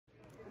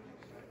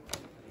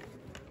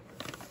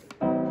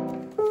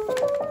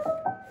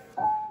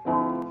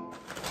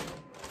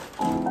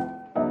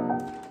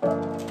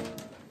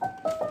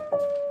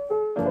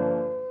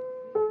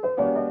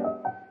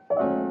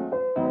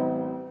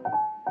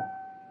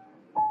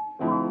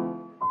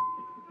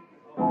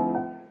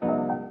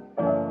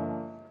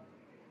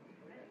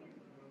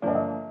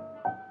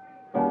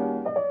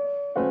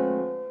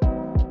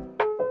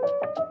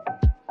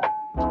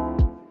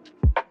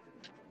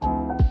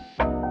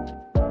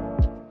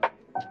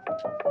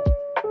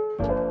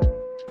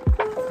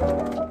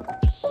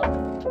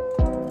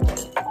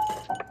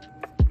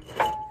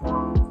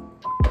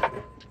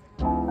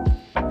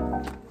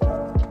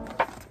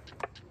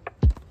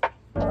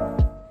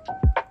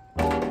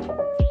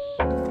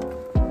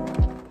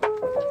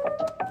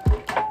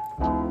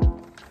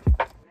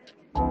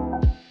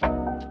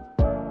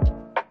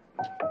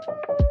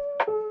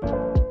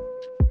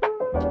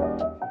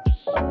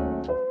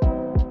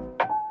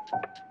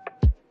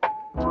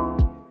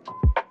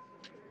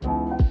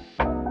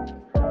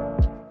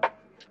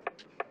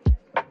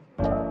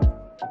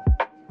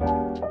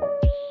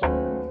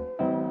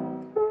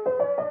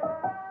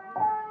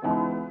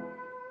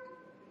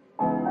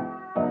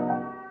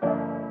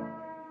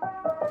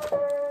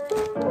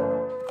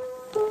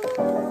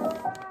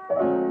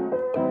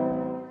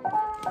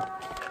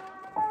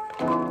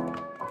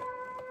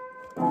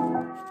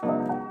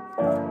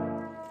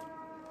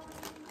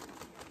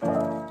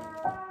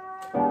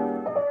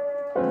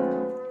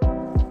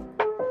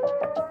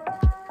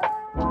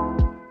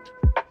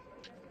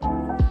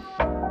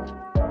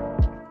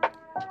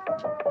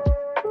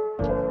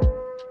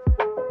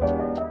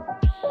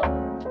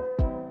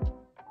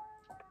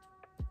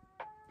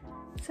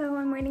So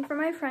I'm waiting for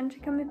my friend to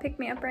come and pick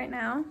me up right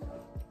now.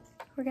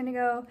 We're gonna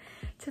go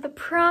to the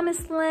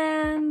promised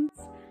land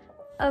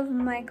of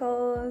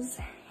Michael's,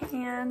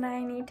 and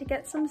I need to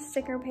get some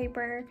sticker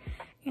paper,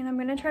 and I'm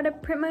gonna try to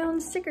print my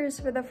own stickers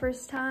for the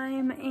first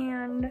time.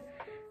 And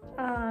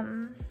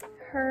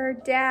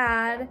her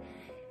dad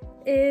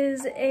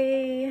is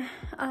a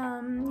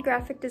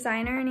graphic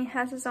designer, and he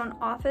has his own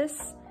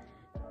office.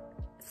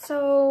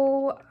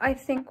 So I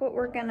think what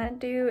we're gonna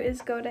do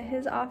is go to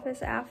his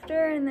office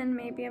after, and then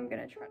maybe I'm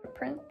gonna try to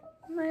print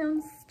my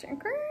own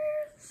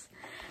stickers.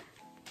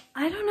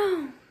 I don't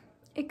know.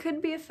 It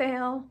could be a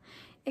fail.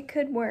 It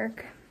could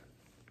work.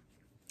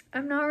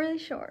 I'm not really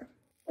sure.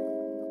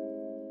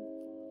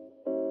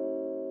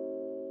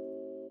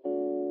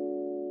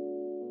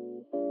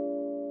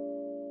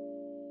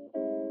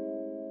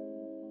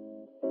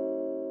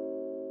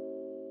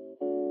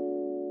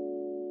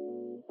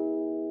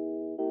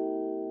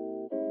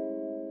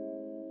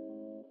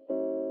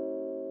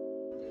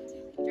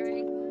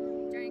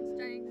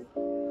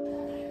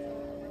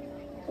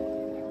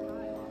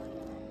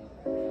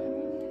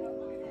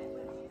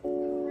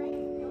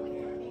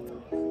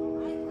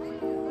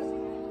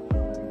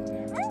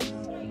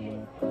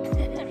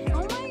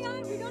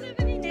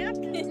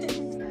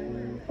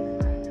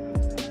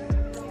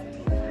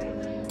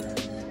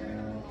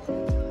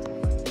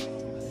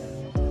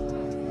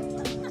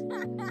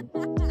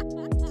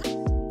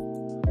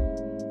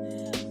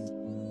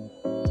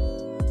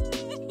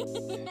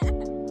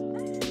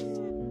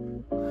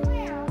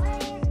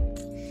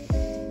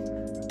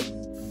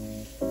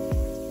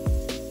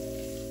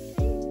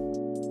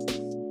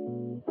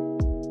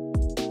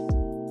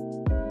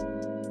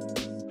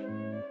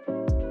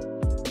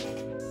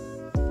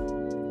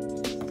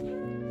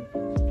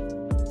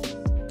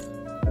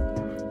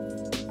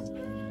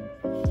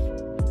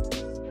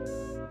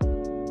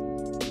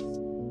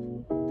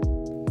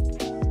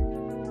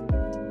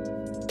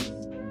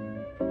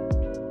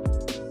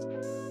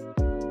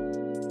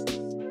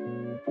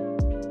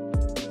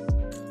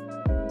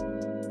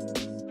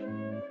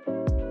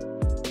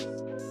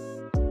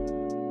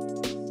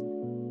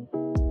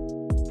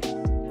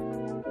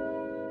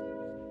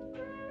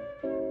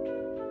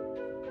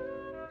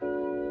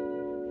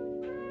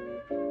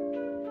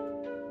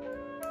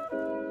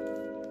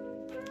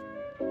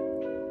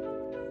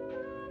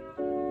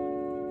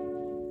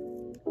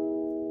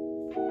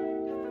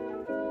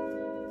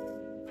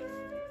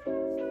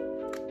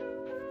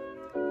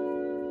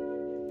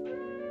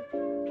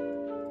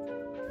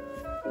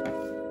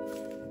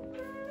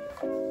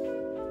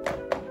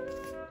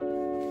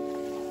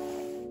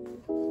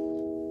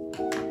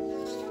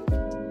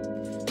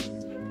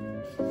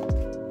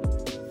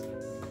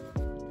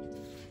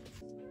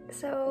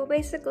 So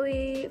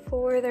basically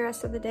for the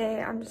rest of the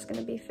day, I'm just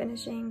gonna be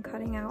finishing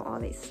cutting out all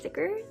these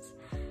stickers.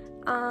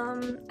 I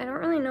don't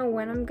really know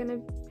when I'm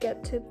gonna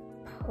get to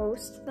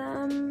post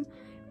them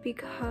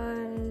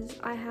because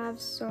I have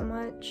so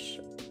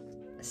much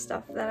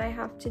stuff that I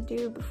have to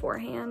do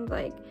beforehand.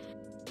 Like,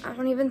 I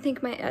don't even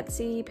think my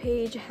Etsy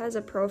page has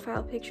a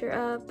profile picture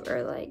up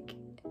or like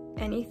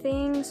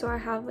anything. So I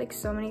have like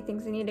so many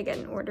things I need to get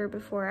in order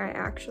before I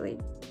actually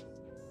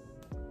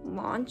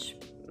launch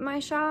my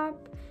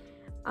shop.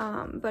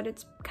 But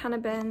it's kind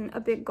of been a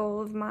big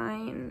goal of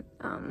mine,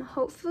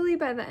 hopefully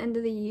by the end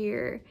of the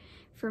year,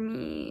 for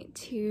me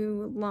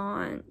to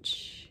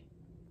launch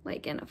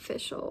like an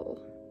official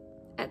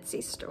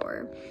Etsy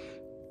store.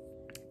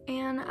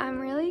 And I'm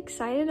really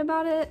excited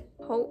about it.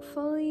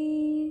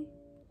 Hopefully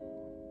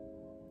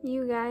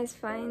you guys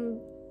find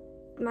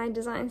my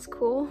designs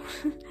cool.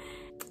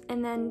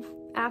 And then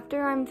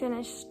after I'm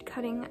finished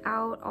cutting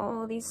out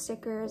all these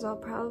stickers, I'll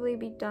probably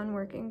be done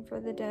working for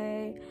the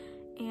day.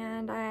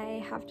 And I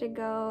have to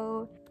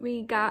go.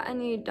 We got a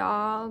new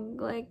dog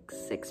like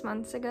 6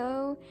 months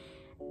ago,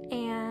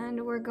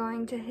 and we're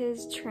going to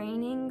his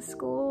training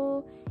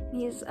school.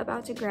 He's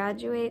about to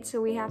graduate, so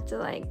we have to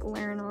like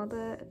learn all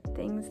the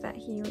things that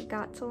he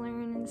got to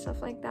learn and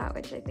stuff like that,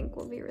 which I think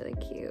will be really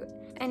cute.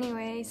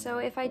 Anyway, so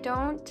if I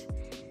don't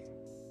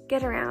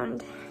get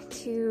around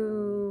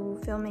to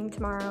filming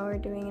tomorrow or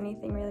doing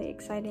anything really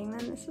exciting,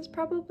 then this is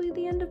probably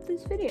the end of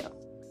this video.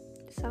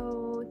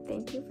 So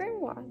thank you for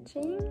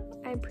watching.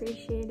 I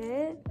appreciate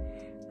it.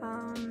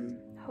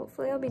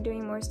 Hopefully I'll be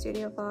doing more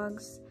studio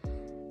vlogs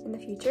in the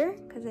future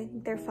because I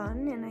think they're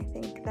fun, and I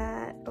think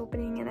that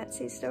opening an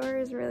Etsy store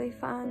is really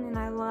fun, and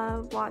I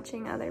love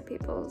watching other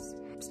people's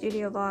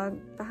studio vlog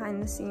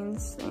behind the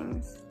scenes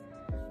things.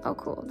 Oh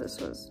cool, this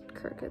was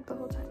crooked the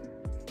whole time.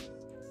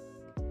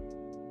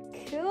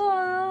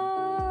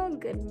 Cool,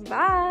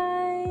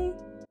 goodbye.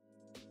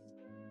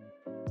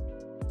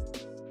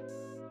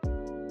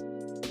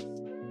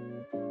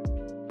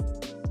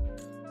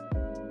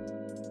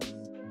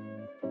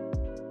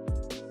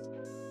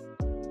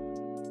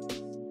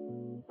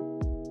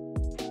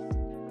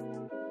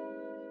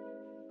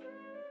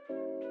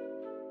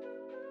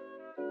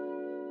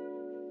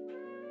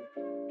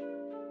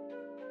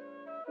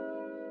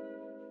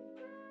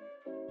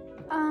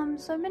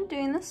 So I've been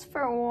doing this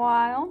for a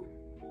while,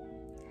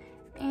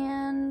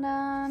 and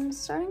I'm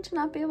starting to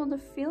not be able to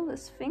feel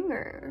this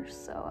finger,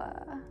 so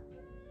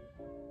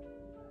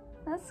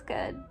that's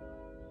good.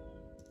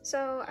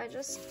 So I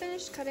just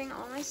finished cutting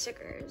all my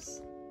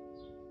stickers.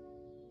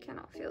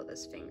 Cannot feel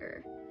this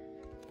finger,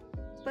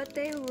 but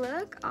they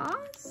look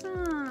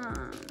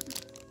awesome.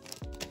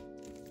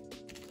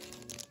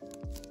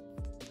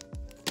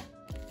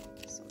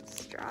 Some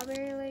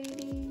strawberry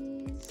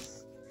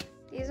ladies.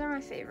 These are my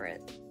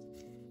favorite.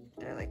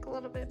 They're like a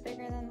little bit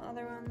bigger than the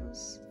other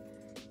ones,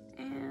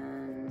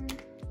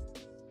 and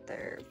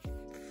they're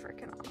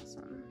freaking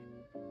awesome.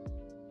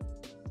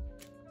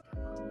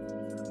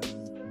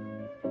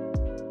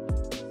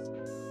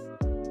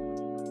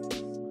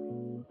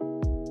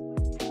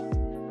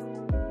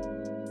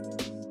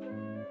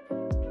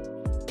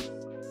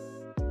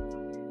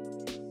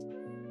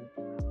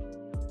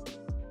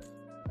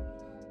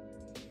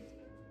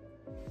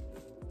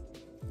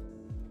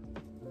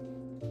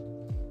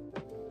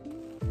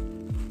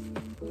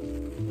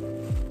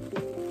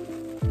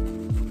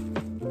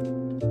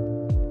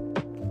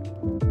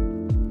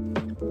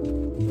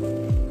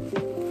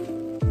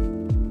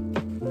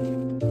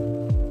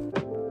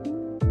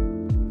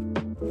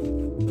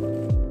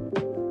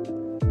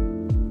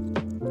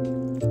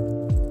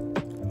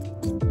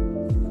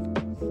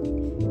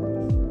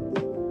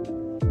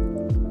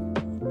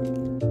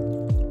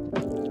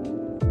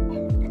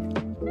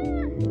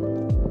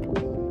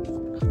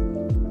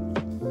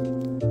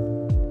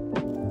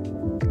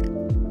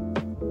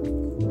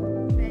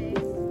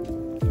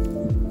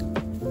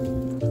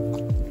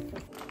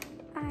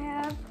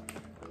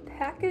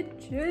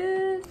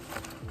 Packages.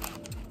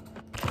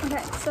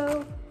 Okay,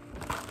 so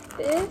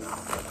this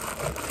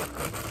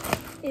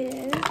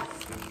is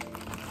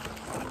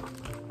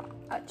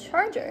a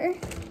charger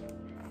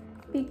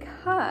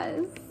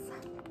because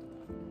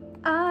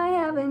I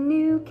have a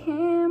new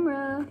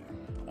camera,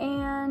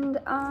 and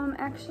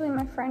actually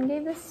my friend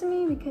gave this to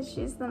me because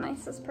she's the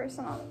nicest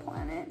person on the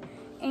planet,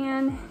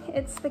 and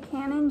it's the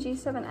Canon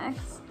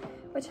G7X,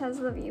 which has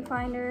the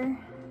viewfinder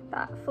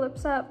that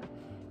flips up,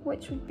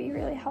 which would be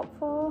really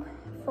helpful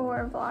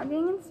for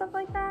vlogging and stuff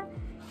like that.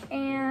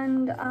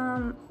 And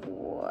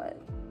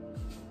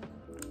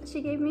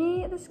she gave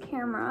me this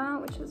camera,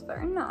 which is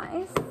very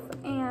nice,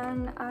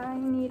 and I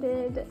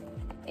needed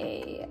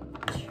a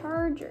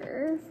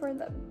charger for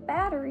the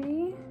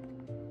battery,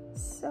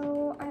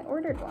 so I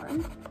ordered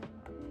one,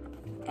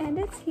 and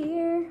it's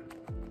here.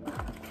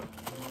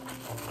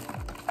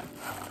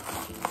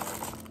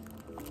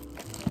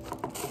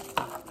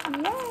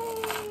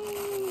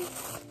 Yay!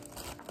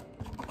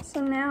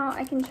 So now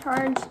I can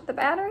charge the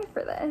battery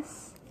for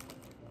this,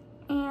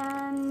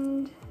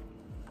 and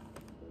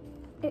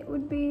it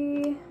would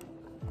be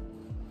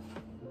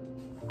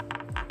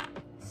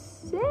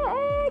sick,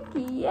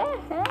 yeah!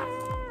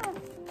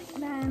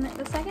 Then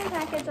the second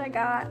package I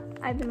got,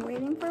 I've been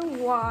waiting for a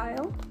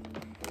while.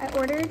 I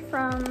ordered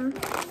from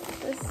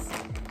this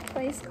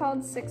place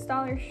called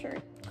 $6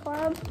 Shirt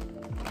Club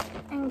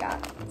and got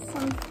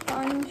some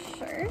fun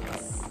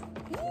shirts.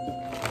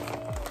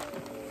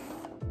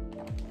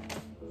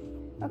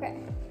 Okay,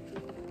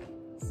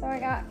 so I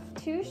got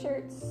 2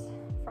 shirts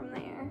from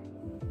there.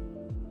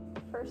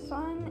 First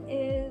one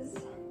is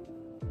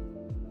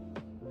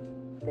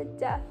the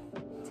Death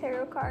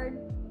Tarot card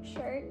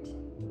shirt.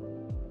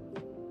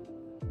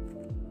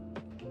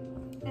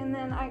 And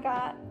then I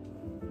got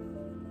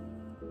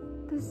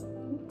this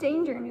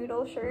Danger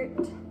Noodle shirt,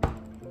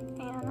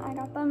 and I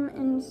got them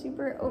in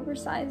super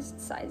oversized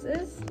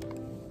sizes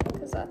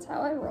because that's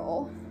how I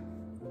roll.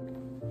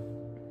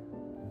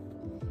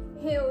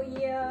 Hell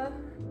yeah.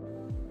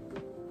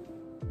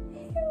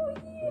 Hell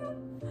yeah.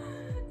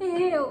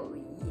 Hell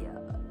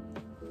yeah.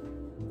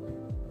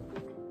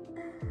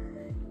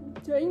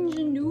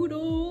 Danger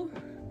Noodle.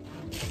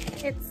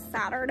 It's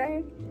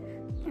Saturday,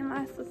 and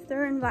my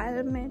sister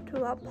invited me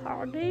to a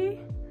party,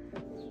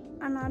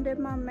 and I did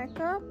my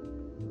makeup,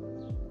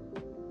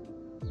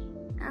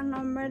 and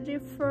I'm ready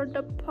for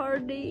the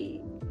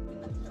party.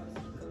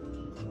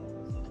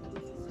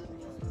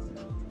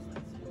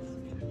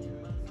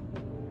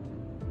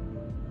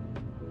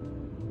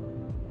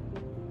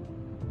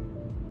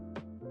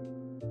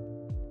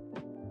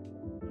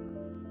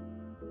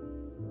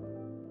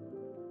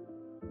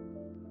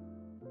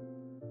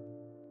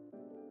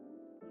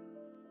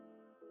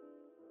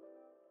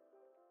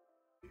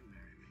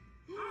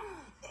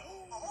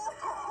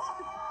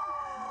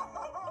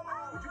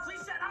 Would you please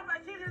shut up? I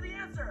can't hear the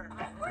answer.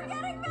 We're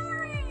getting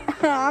married!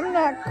 I'm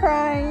not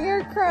crying,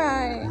 you're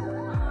crying.